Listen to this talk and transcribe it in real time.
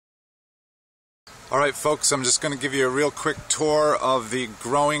Alright folks, I'm just going to give you a real quick tour of the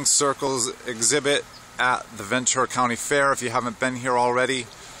Growing Circles exhibit at the Ventura County Fair. If you haven't been here already,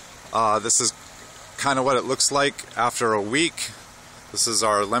 this is kind of what it looks like after a week. This is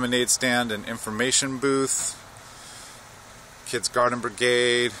our lemonade stand and information booth. Kids Garden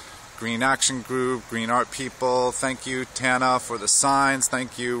Brigade, Green Action Group, Green Art People. Thank you Tana for the signs.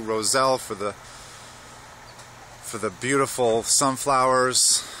 Thank you Roselle for the beautiful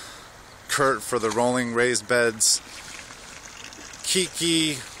sunflowers. Kurt for the rolling raised beds.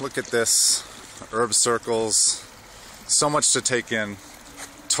 Kiki, look at this. Herb circles. So much to take in.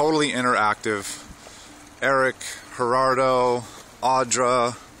 Totally interactive. Eric, Gerardo,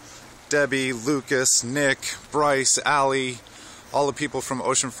 Audra, Debbie, Lucas, Nick, Bryce, Allie, all the people from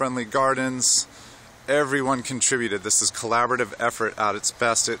Ocean Friendly Gardens. Everyone contributed. This is collaborative effort at its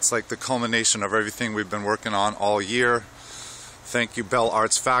best. It's like the culmination of everything we've been working on all year. Thank you Bell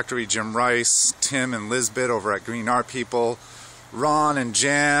Arts Factory, Jim Rice, Tim and Lisbeth over at Green Art People, Ron and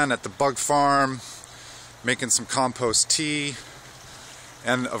Jan at the Bug Farm, making some compost tea,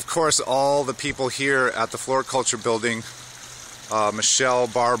 and of course all the people here at the Floriculture Building, Michelle,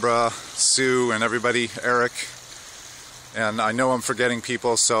 Barbara, Sue, and everybody, Eric. And I know I'm forgetting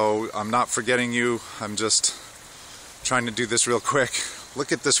people, so I'm not forgetting you. I'm just trying to do this real quick.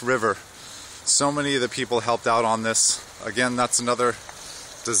 Look at this river. So many of the people helped out on this. Again, that's another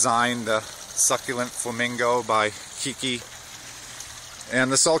design, the succulent flamingo by Kiki.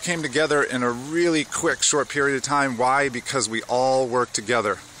 And this all came together in a really quick, short period of time. Why? Because we all work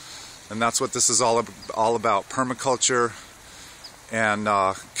together. And that's what this is all about. Permaculture and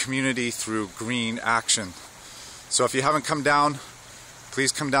community through green action. So if you haven't come down,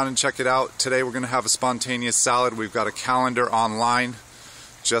 please come down and check it out. Today we're going to have a spontaneous salad. We've got a calendar online.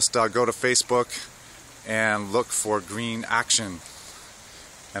 Just go to Facebook and look for Green Action.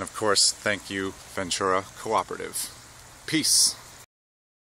 And of course, thank you, Ventura Cooperative. Peace.